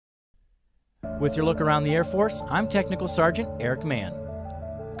With your look around the Air Force, I'm Technical Sergeant Eric Mann.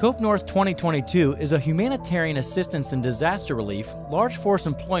 COPE North 2022 is a humanitarian assistance and disaster relief, large force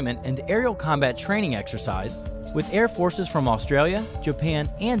employment, and aerial combat training exercise with air forces from Australia, Japan,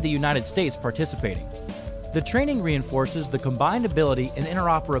 and the United States participating. The training reinforces the combined ability and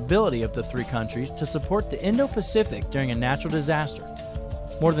interoperability of the three countries to support the Indo-Pacific during a natural disaster.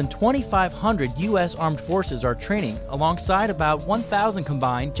 More than 2,500 U.S. Armed Forces are training alongside about 1,000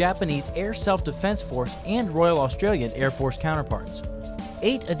 combined Japanese Air Self-Defense Force and Royal Australian Air Force counterparts.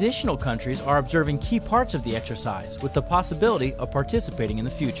 8 additional countries are observing key parts of the exercise with the possibility of participating in the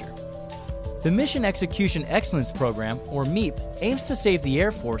future. The Mission Execution Excellence Program, or MEEP, aims to save the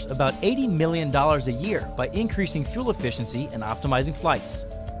Air Force about $80 million a year by increasing fuel efficiency and optimizing flights.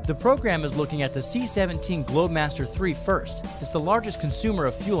 The program is looking at the C-17 Globemaster III first. It's the largest consumer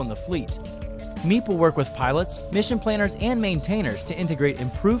of fuel in the fleet. MEEP will work with pilots, mission planners, and maintainers to integrate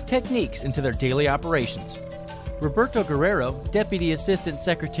improved techniques into their daily operations. Roberto Guerrero, Deputy Assistant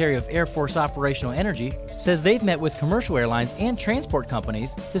Secretary of Air Force Operational Energy, says they've met with commercial airlines and transport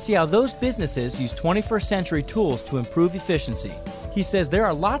companies to see how those businesses use 21st century tools to improve efficiency. He says there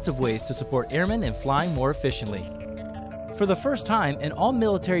are lots of ways to support airmen in flying more efficiently. For the first time, an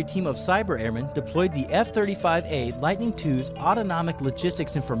all-military team of cyber airmen deployed the F-35A Lightning II's Autonomic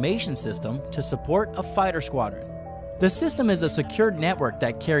Logistics Information System to support a fighter squadron. The system is a secured network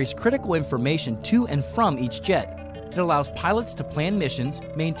that carries critical information to and from each jet. It allows pilots to plan missions,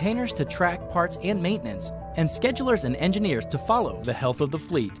 maintainers to track parts and maintenance, and schedulers and engineers to follow the health of the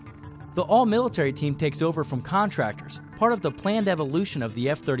fleet. The all-military team takes over from contractors, part of the planned evolution of the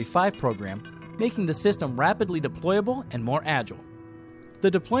F-35 program, making the system rapidly deployable and more agile.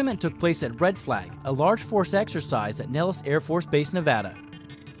 The deployment took place at Red Flag, a large force exercise at Nellis Air Force Base, Nevada.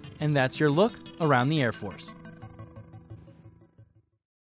 And that's your look around the Air Force.